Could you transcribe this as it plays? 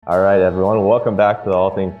All right, everyone. Welcome back to the All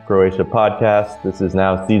Things Croatia podcast. This is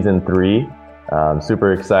now season 3.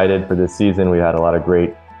 Super excited for this season. We had a lot of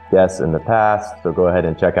great guests in the past, so go ahead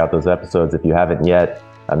and check out those episodes if you haven't yet.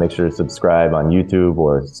 Make sure to subscribe on YouTube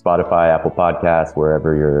or Spotify, Apple Podcasts,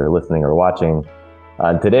 wherever you're listening or watching.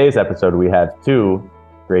 On today's episode, we have two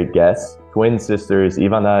great guests, twin sisters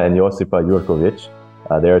Ivana and Josipa Jurkovic.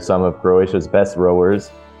 They are some of Croatia's best rowers,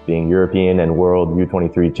 being European and World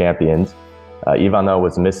U23 champions. Ivana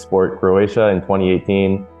was Miss Sport Croatia in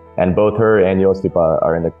 2018, and both her and Josipa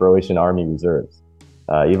are in the Croatian Army Reserves.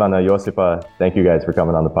 Ivana, Josipa, thank you guys for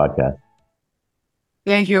coming on the podcast.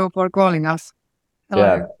 Thank you for calling us. Hello.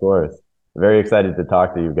 Yeah, of course. Very excited to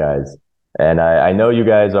talk to you guys. And I know you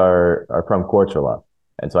guys are from Korčula.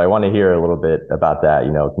 And so I want to hear a little bit about that.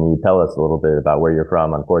 Can you tell us a little bit about where you're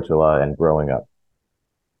from on Korčula and growing up?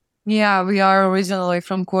 Yeah, we are originally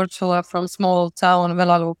from Korčula, from small town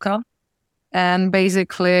Vela Luka. And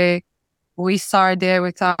basically, we started there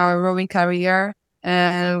with our rowing career,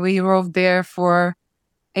 and we rowed there for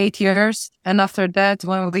 8 years. And after that,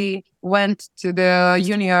 when we went to the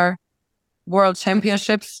Junior World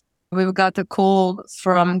Championships, we got a call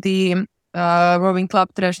from the rowing club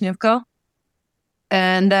Trešnjevka.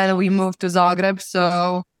 And then we moved to Zagreb.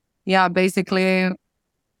 So, yeah, basically,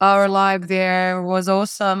 our life there was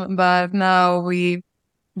awesome. But now we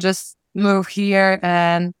just moved here,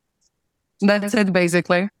 and that's it,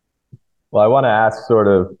 basically. Well, I want to ask sort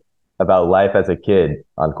of about life as a kid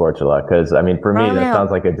on Korčula, because, for me, that sounds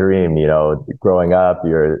like a dream. Growing up,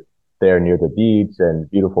 you're there near the beach and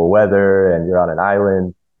beautiful weather, and you're on an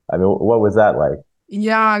island. What was that like?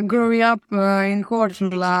 Yeah, growing up in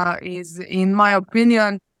Korčula is, in my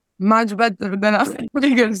opinion, much better than a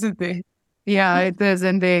bigger city. Yeah, it is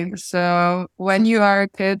indeed. So when you are a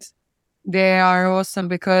kid, they are awesome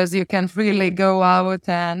because you can really go out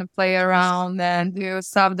and play around and do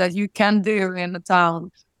stuff that you can do in the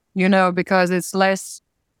town, because it's less,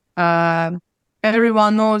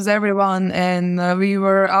 everyone knows everyone, and we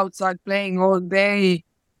were outside playing all day.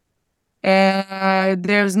 And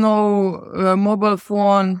there's no mobile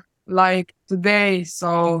phone like today,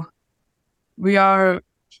 so we are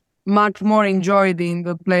much more enjoyed in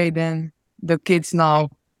the play than the kids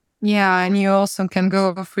now. Yeah, and you also can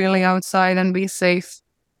go freely outside and be safe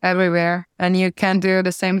everywhere. And you can do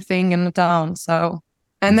the same thing in the town.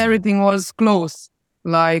 And everything was close.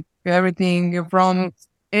 Like everything from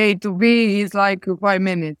A to B is like 5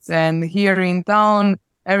 minutes. And here in town,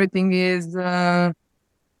 everything is half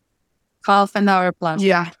an hour plus.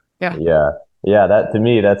 Yeah. That, to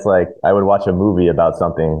me, that's like, I would watch a movie about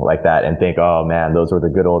something like that and think, oh man, those were the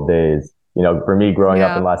good old days. For me growing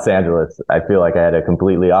up in Los Angeles, I feel like I had a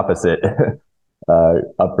completely opposite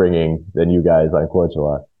upbringing than you guys on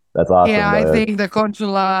Korčula. That's awesome. Yeah, I think the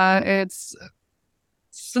Korčula, it's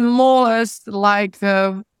smallest, like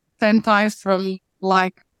 10 times from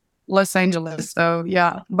like Los Angeles. So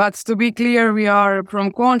yeah, but to be clear, we are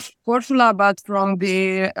from Korčula, but from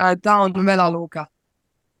the town Vela Luka.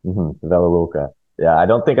 Vela Luka. Yeah, I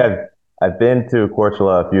don't think I've been to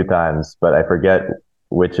Korčula a few times, but I forget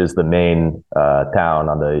which is the main town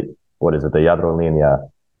on the Jadrolinija.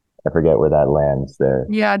 I forget where that lands there.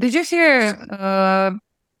 Yeah, did you hear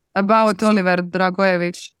about Oliver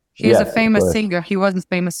Dragojevic? He's a famous singer. He was a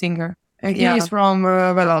famous singer. And he's from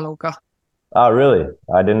Vela Luka. Oh, really?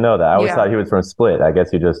 I didn't know that. I always thought he was from Split. I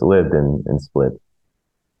guess he just lived in Split.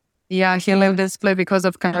 Yeah, he lived in Split because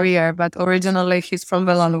of career, but originally he's from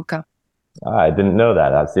Vela Luka. I didn't know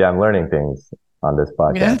that. See, I'm learning things on this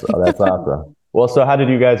podcast. Oh, that's awesome. Well, so how did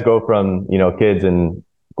you guys go from, kids in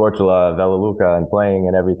Korčula, Vela Luka, and playing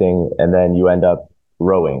and everything, and then you end up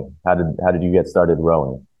rowing? How did you get started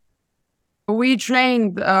rowing? We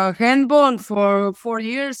trained handball for 4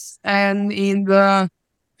 years, and in the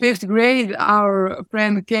 5th grade, our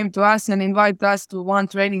friend came to us and invited us to one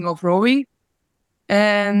training of rowing,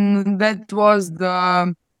 and that was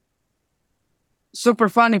the super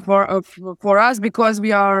funny for us because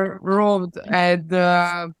we are rowed at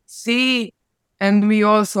the sea. And we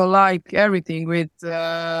also like everything with,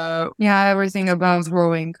 everything about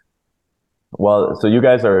rowing. Well, so you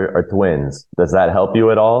guys are twins. Does that help you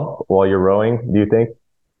at all while you're rowing, do you think?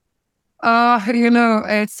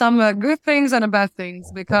 It's some good things and bad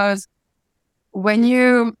things, because when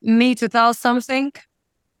you need to tell something,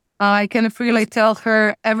 I can freely tell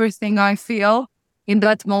her everything I feel in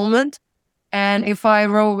that moment. And if I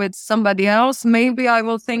row with somebody else, maybe I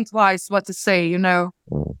will think twice what to say,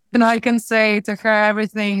 And I can say to her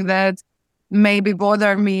everything that maybe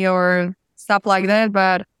bother me or stuff like that.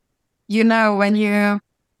 But, when you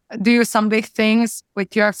do some big things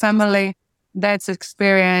with your family, that's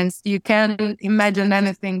experience. You can't imagine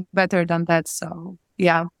anything better than that. So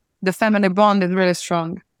yeah, the family bond is really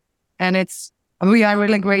strong, and we are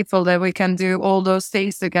really grateful that we can do all those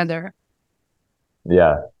things together.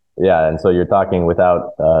 Yeah, yeah. And so you're talking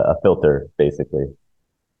without a filter, basically.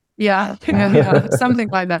 Yeah, yeah, something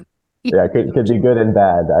like that. Yeah, could be good and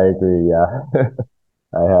bad. I agree. Yeah.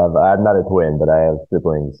 I'm not a twin, but I have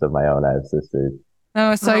siblings of my own. I have sisters.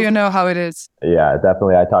 Oh, so you know how it is. Yeah,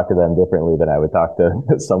 definitely. I talk to them differently than I would talk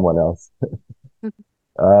to someone else.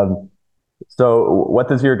 Um, so what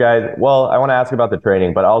does your guys, well, I want to ask about the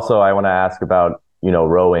training, but also I want to ask about,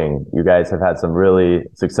 rowing. You guys have had some really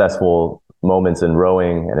successful moments in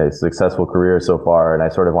rowing and a successful career so far. And I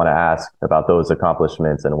sort of want to ask about those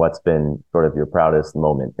accomplishments and what's been sort of your proudest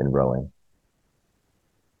moment in rowing.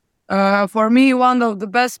 For me, one of the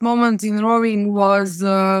best moments in rowing was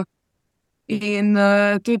in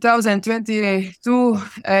 2022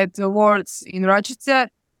 at the Worlds in Rochester,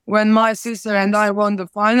 when my sister and I won the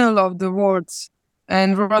final of the Worlds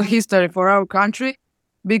and world history for our country,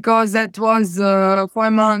 because that was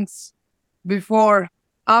 5 months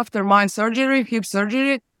after my surgery, hip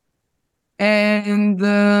surgery. And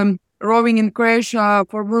rowing in Croatia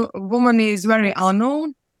for women is very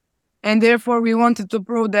unknown. And therefore, we wanted to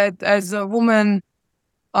prove that as a woman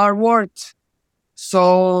are worth.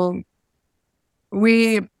 So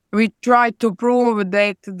we tried to prove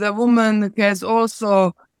that the woman has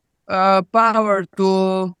also power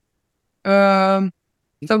to.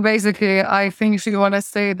 So basically, I think she want to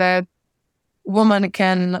say that woman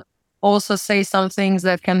can also say some things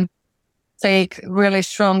that can take really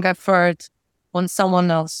strong effort on someone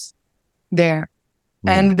else there,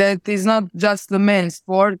 and that is not just the men's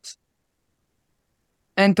sport.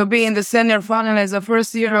 And to be in the senior final as a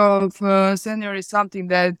first year of senior is something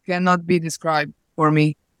that cannot be described for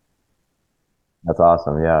me. That's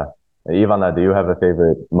awesome. Yeah. Ivana, do you have a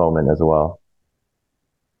favorite moment as well?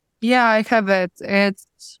 Yeah, I have it.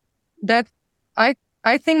 It's that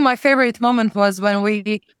I think my favorite moment was when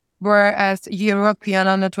we were at European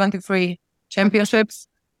Under 23 Championships,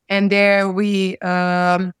 and there we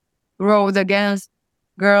rowed against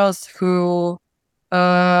girls who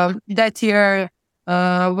that year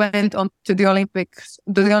went on to the Olympics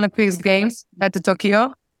Games at the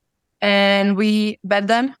Tokyo, and we bet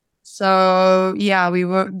them. So yeah, we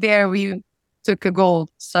were there. We took a gold.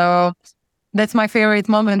 So that's my favorite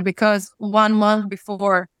moment, because 1 month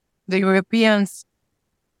before the Europeans,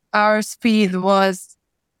 our speed was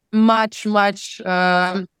much.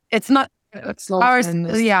 It's not ours.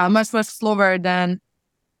 Yeah, much slower than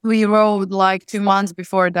we rode like 2 months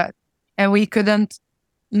before that, and we couldn't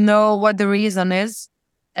know what the reason is.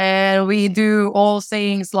 And we do all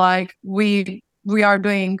things like we are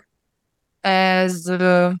doing as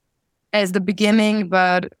the beginning,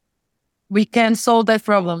 but we can solve that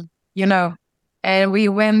problem, And we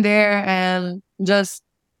went there and just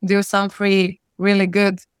do some free, really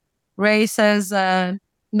good races, and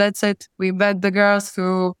that's it. We bet the girls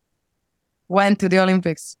who went to the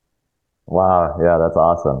Olympics. Wow. Yeah, that's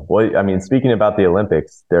awesome. Well, I mean, speaking about the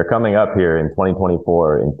Olympics, they're coming up here in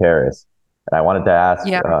 2024 in Paris. And I wanted to ask,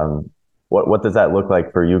 what does that look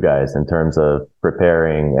like for you guys in terms of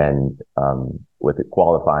preparing and with it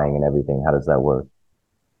qualifying and everything? How does that work?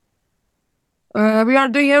 We are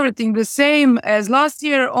doing everything the same as last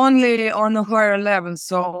year, only on a higher level.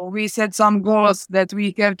 So we set some goals that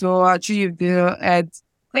we have to achieve at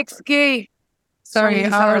 6K. Sorry,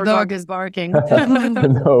 our dog is barking.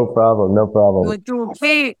 No problem. No problem. With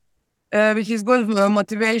 2K, which is good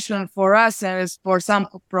motivation for us and for some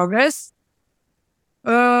progress.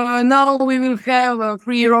 Now we will have a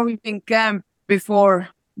free rowing camp before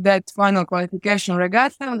that final qualification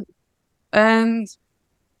regatta. And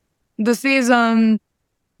the season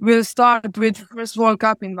will start with first World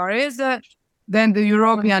Cup in Varese, then the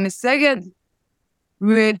European is second,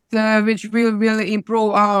 which will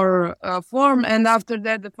improve our form. And after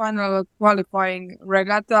that, the final qualifying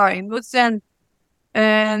regatta in Lucerne.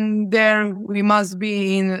 And there we must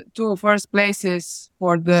be in 2 first places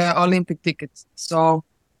for the Olympic tickets. So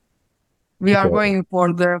we are going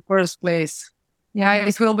for the first place. Yeah,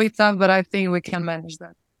 it will be tough, but I think we can manage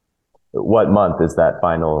that. What month is that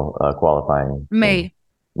final qualifying? May.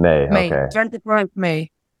 Okay. 24th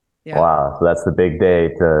May. Yeah. Wow. So that's the big day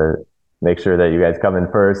to make sure that you guys come in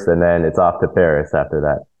first, and then it's off to Paris after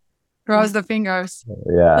that. Cross the fingers.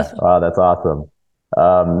 Yeah. Wow, that's awesome.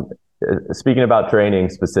 Speaking about training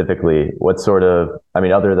specifically, what sort of,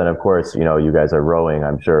 other than, of course, you guys are rowing,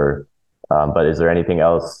 I'm sure, but is there anything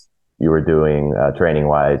else you were doing training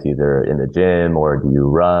wise, either in the gym or do you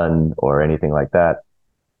run or anything like that?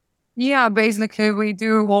 Yeah, basically we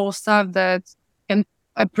do all stuff that can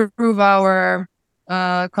improve our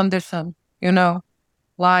condition,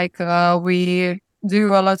 like we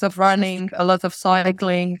do a lot of running, a lot of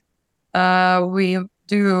cycling. We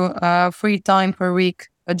do 3 times per week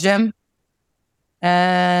a gym,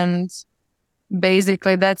 and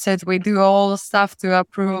basically that's it. We do all the stuff to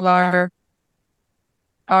improve our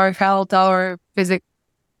health, our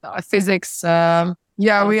physics.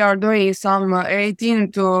 Yeah, we are doing some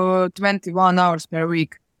 18 to 21 hours per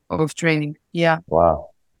week of training. Yeah. Wow.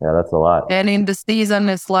 Yeah, that's a lot. And in the season,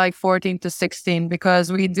 it's like 14 to 16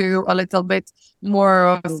 because we do a little bit more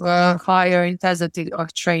of higher intensity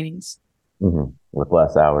of trainings. With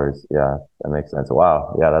less hours. Yeah, that makes sense.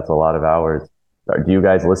 Wow. Yeah, that's a lot of hours. Do you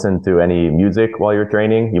guys listen to any music while you're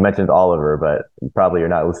training? You mentioned Oliver, but you're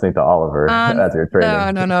not listening to Oliver as you're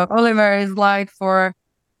training. No. Oliver is like for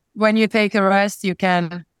when you take a rest, you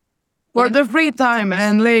can. For the free time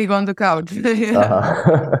and laying on the couch.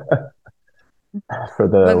 For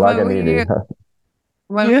the Laganini.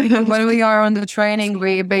 When we are on the training,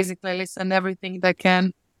 we basically listen to everything that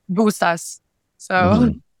can boost us.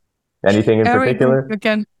 So anything in particular?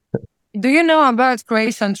 Do you know about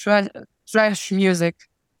Croatian trash music?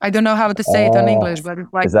 I don't know how to say it in English, but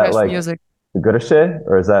it's like is that trash like music. Grše,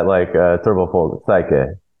 or is that like turbo folk?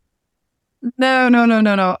 Psyche?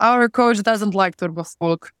 No. Our coach doesn't like turbo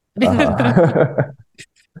folk.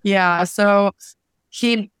 Yeah, so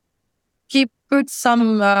he put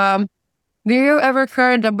some. Do you ever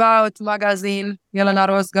heard about magazine Jelena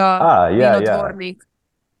Rozga? Yeah.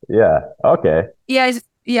 Yeah. Okay.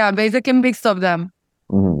 Yeah. Basically mix of them.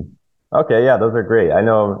 Okay. Yeah, those are great. I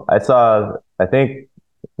know. I think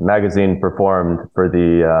magazine performed for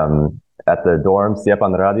the at the dorm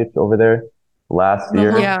Stjepan Radic over there last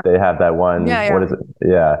year. Yeah. They have that one. Yeah. What is it?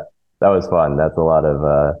 Yeah. That was fun. That's a lot of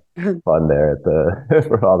fun there at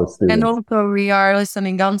for all the students. And also we are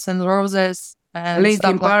listening Guns N' Roses and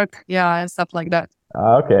Linkin Park. And stuff like that.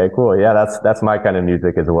 Okay, cool. Yeah, that's my kind of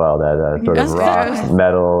music as well. That sort of rock,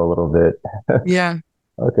 metal, a little bit. Yeah.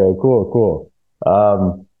 Okay, cool.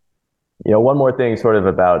 One more thing sort of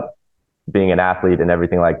about being an athlete and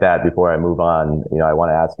everything like that before I move on. I want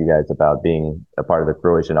to ask you guys about being a part of the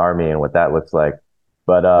Croatian army and what that looks like.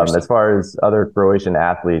 But as far as other Croatian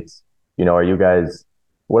athletes,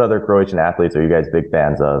 what other Croatian athletes are you guys big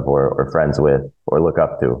fans of or friends with or look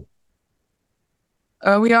up to?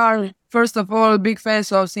 We are, first of all, big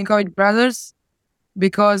fans of Sinkovic brothers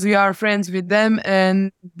because we are friends with them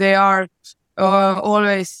and they are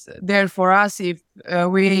always there for us if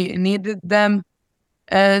we needed them.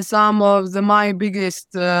 Some of my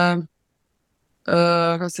biggest idol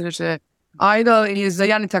is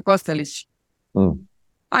Janica Kostelić.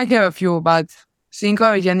 I have a few, but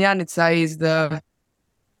Sinkovic and Janica is the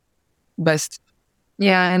best.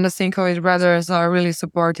 Yeah, and the Sinkovic brothers are really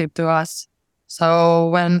supportive to us. So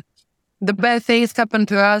when the bad things happened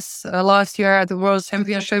to us last year at the World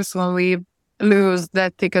Championships, when we lose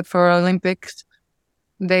that ticket for Olympics,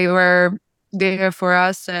 they were there for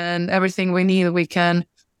us and everything we need, we can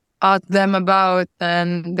ask them about.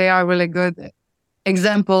 And they are really good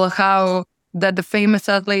example of how that the famous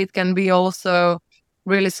athlete can be also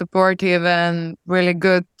really supportive and really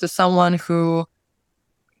good to someone who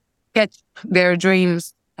catch their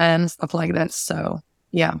dreams and stuff like that. So,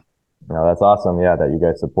 yeah. No, that's awesome. Yeah, that you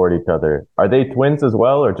guys support each other. Are they twins as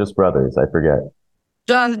well or just brothers? I forget.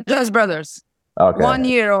 Just brothers. Okay. 1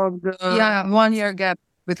 year of 1 year gap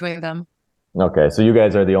between them. Okay, so you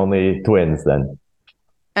guys are the only twins then.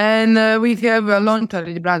 And we have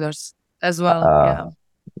Lontari brothers as well. Yeah.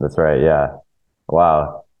 That's right. Yeah.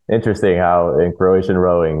 Wow. Interesting how in Croatian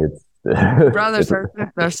rowing it's brothers and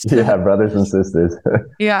sisters. Yeah, brothers and sisters.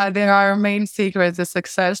 Yeah, they are our main secret to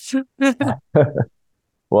success.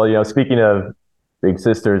 Well, speaking of big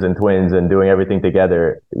sisters and twins and doing everything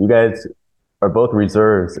together, you guys are both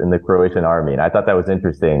reserves in the Croatian army. And I thought that was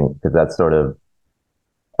interesting because that's sort of,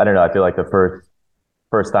 I don't know, I feel like the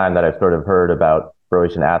first time that I've sort of heard about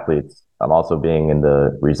Croatian athletes, also being in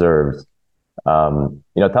the reserves.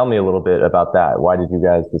 Tell me a little bit about that. Why did you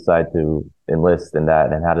guys decide to enlist in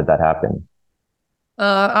that and how did that happen?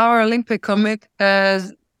 Our Olympic committee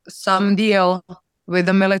has some deal with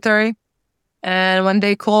the military. And when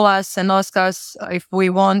they call us and ask us if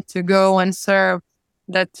we want to go and serve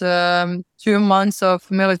that 2 months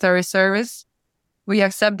of military service, we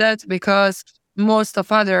accept that because most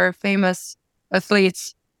of other famous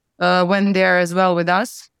athletes went there as well with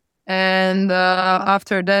us. And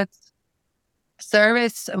after that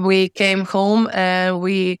service, we came home and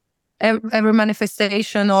every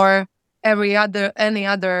manifestation or any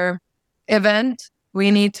other event,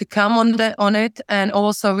 we need to come on it, and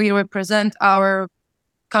also we represent our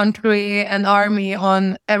country and army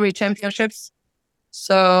on every championships.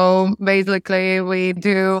 So basically, we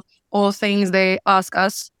do all things they ask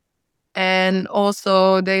us, and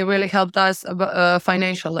also they really helped us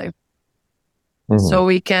financially, so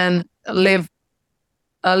we can live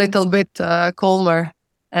a little bit calmer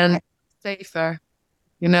and safer,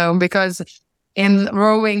 because in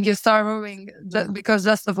rowing, you start rowing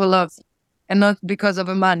just of a love and not because of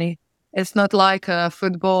a money. It's not like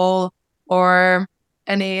football or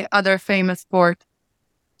any other famous sport.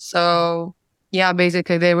 So yeah,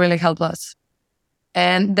 basically they really helped us.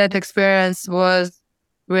 And that experience was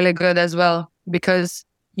really good as well, because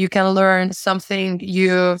you can learn something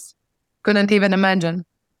you couldn't even imagine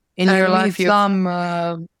in your life.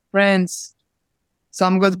 Some friends,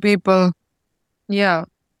 some good people. Yeah,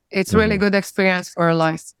 it's really good experience for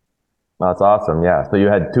life. That's awesome. Yeah. So you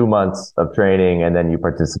had 2 months of training, and then you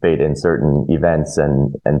participate in certain events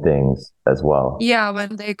and things as well. Yeah,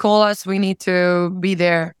 when they call us, we need to be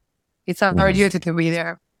there. It's our duty to be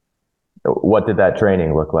there. What did that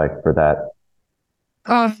training look like for that?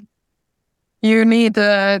 You need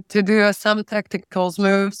to do some tactical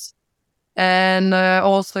moves, and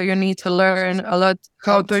also you need to learn a lot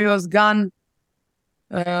How to use gun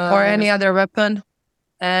or any other weapon.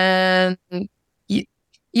 And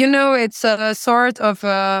it's a sort of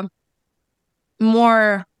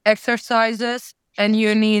more exercises, and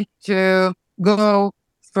you need to go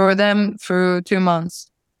through them through 2 months.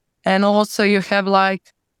 And also you have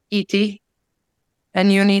like ET,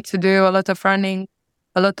 and you need to do a lot of running,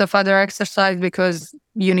 a lot of other exercise, because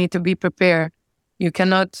you need to be prepared. You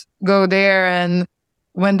cannot go there and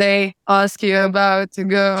when they ask you about to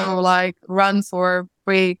go like run for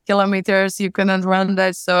 3 kilometers, you cannot run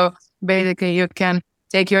that. So basically you can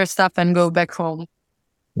take your stuff and go back home.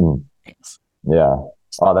 Yeah.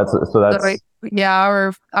 Oh, that's.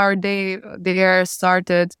 Yeah, our day there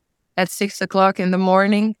started at 6 o'clock in the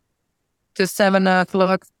morning to 7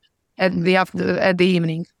 o'clock at the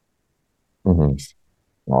evening.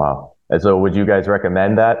 Wow. And so would you guys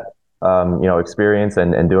recommend that, experience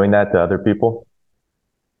and doing that to other people?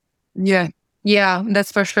 Yeah,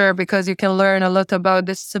 that's for sure, because you can learn a lot about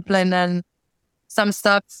discipline and some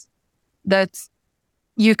stuff that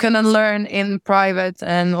you cannot learn in private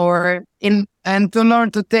and to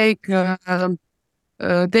learn to take care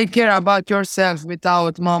about yourself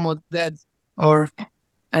without mom or dad or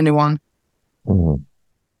anyone.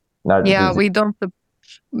 We don't.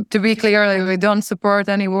 To be clear, we don't support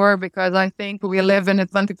any war, because I think we live in the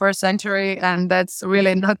 21st century and that's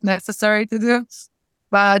really not necessary to do.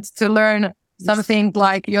 But to learn something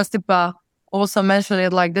like Josipa also mentioned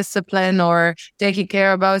it, like discipline or taking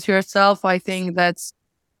care about yourself, I think that's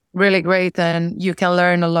really great, and you can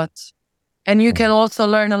learn a lot. And you can also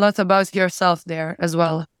learn a lot about yourself there as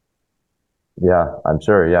well. Yeah, I'm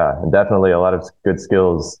sure. Yeah, and definitely a lot of good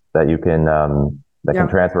skills that you can can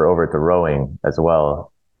transfer over to rowing as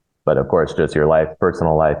well. But of course, just your life,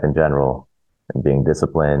 personal life in general, and being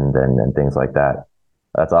disciplined and things like that.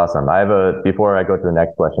 That's awesome. Before I go to the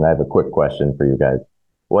next question, I have a quick question for you guys.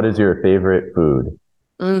 What is your favorite food?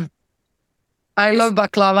 I love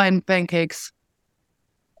baklava and pancakes.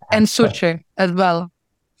 And sushi as well.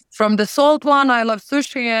 From the salt one, I love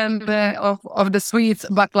sushi, and of the sweets,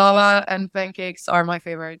 baklava and pancakes are my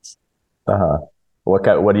favorites. What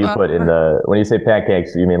do you put in when you say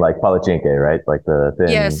pancakes, you mean like palichinke, right? Like the thin...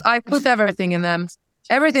 Yes, I put everything in them.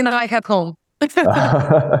 Everything that I have home.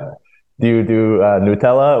 Do you do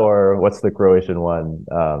Nutella, or what's the Croatian one?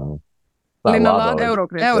 Euro.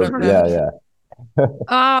 Yeah.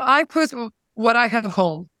 I put what I have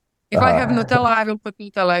home. If I have Nutella, I will put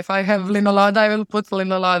Nutella. If I have linolada, I will put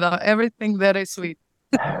linolada. Everything that is sweet.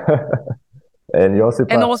 And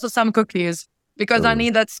also some cookies, because I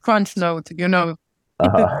need that crunch note,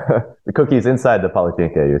 The cookies inside the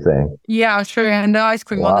palichinke, you're saying? Yeah, sure. And the ice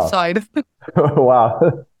cream on the side. Wow.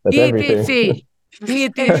 That's everything.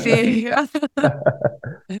 ETC.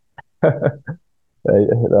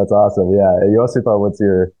 That's awesome. Yeah. Josipa, what's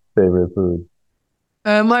your favorite food?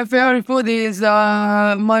 My favorite food is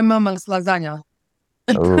my mama's lasagna.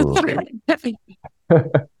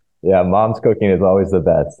 Yeah, mom's cooking is always the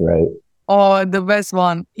best, right? Oh, the best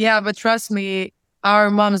one. Yeah, but trust me, our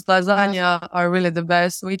mom's lasagna are really the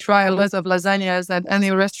best. We try a lot of lasagnas at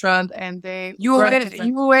any restaurant, and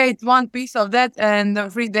you ate one piece of that,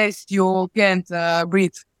 and 3 days you can't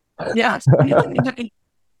breathe. Yeah.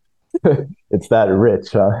 It's that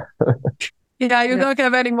rich, huh? Yeah, you don't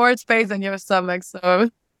have any more space in your stomach, so.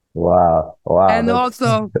 Wow. And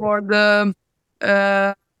also for the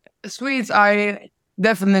sweets, I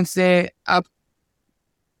definitely say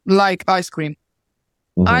like ice cream.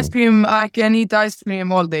 Ice cream, I can eat ice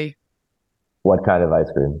cream all day. What kind of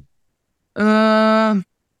ice cream?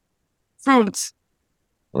 Fruits.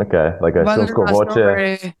 Okay, like a Vanilla, shumsko voce.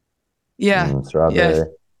 strawberry. Yeah. Strawberry. Yeah.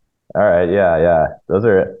 All right, yeah. Those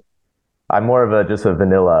are. I'm more of just a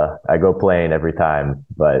vanilla. I go plain every time,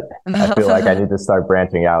 but I feel like I need to start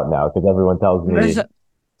branching out now because everyone tells me.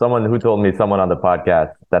 Someone on the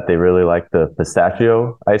podcast that they really like the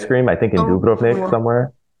pistachio ice cream. I think in Dubrovnik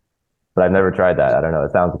somewhere, but I've never tried that. I don't know.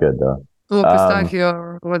 It sounds good though. Oh,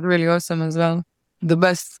 pistachio was really awesome as well. The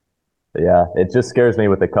best. Yeah, it just scares me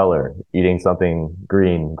with the color. Eating something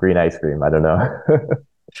green ice cream. I don't know.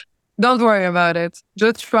 Don't worry about it.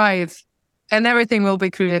 Just try it, and everything will be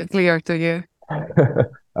clear to you.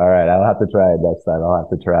 All right, I'll have to try it next time. I'll have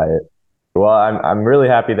to try it. Well, I'm really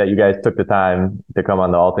happy that you guys took the time to come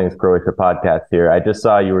on the All Things Croatia podcast here. I just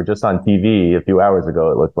saw you were just on TV a few hours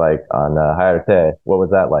ago. It looked like on HRT. What was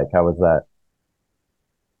that like? How was that?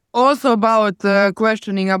 Also about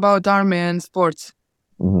questioning about army and sports.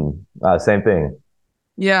 Same thing.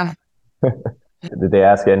 Yeah. Did they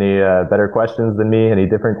ask any better questions than me? Any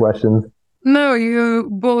different questions? No, you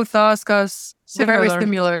both ask us very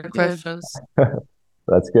similar questions.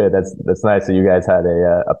 That's good. That's nice that you guys had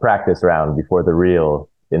a practice round before the real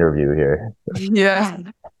interview here. Yeah.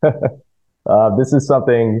 This is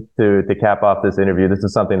something to cap off this interview. This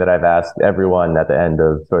is something that I've asked everyone at the end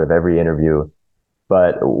of sort of every interview.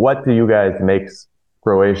 But what do you guys makes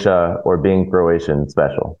Croatia or being Croatian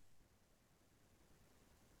special?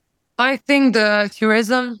 I think the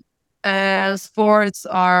tourism and sports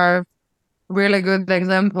are really good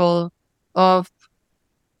example of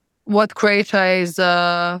what Croatia is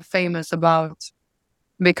famous about.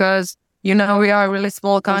 Because, we are a really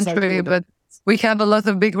small country, but we have a lot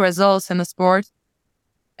of big results in the sport.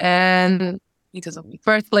 And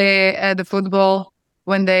firstly, at the football,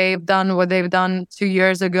 when they've done what they've done 2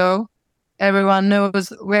 years ago, everyone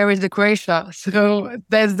knows where is the Croatia. So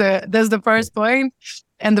that's the first point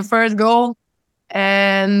and the first goal.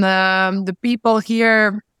 And the people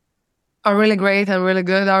here are really great and really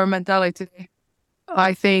good. Our mentality,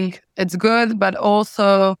 I think it's good, but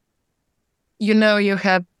also, you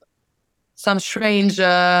have some strange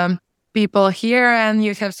people here and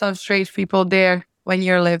you have some strange people there when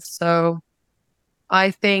you live. So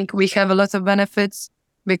I think we have a lot of benefits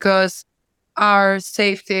because our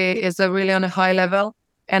safety is really on a high level.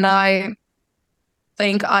 And I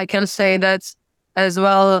think I can say that as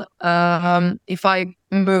well. If I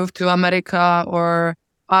move to America or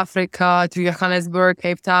Africa, to Johannesburg,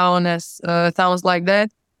 Cape Town, as towns like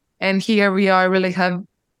that. And here we really have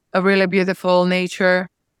a really beautiful nature,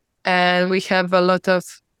 and we have a lot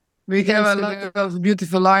of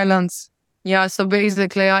beautiful islands. Yeah, so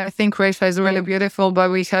basically, I think Croatia is really beautiful,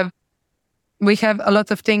 but we have a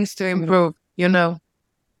lot of things to improve.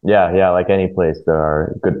 Yeah, like any place, there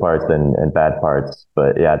are good parts and bad parts.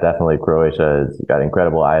 But yeah, definitely Croatia has got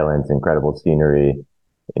incredible islands, incredible scenery.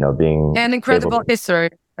 And incredible history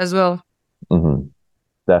as well.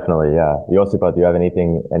 Definitely, yeah. Josipa, do you have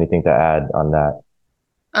anything to add on that?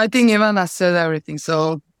 I think Ivana said everything,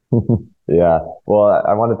 so. Yeah. Well,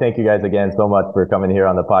 I want to thank you guys again so much for coming here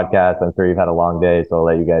on the podcast. I'm sure you've had a long day, so I'll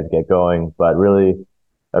let you guys get going. But really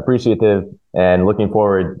appreciative and looking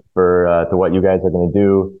forward to what you guys are going to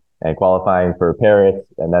do and qualifying for Paris.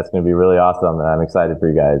 And that's going to be really awesome. And I'm excited for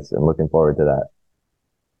you guys and looking forward to that.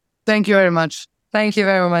 Thank you very much. Thank you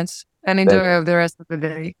very much. And enjoy the rest of the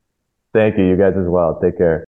day. Thank you. You guys as well. Take care.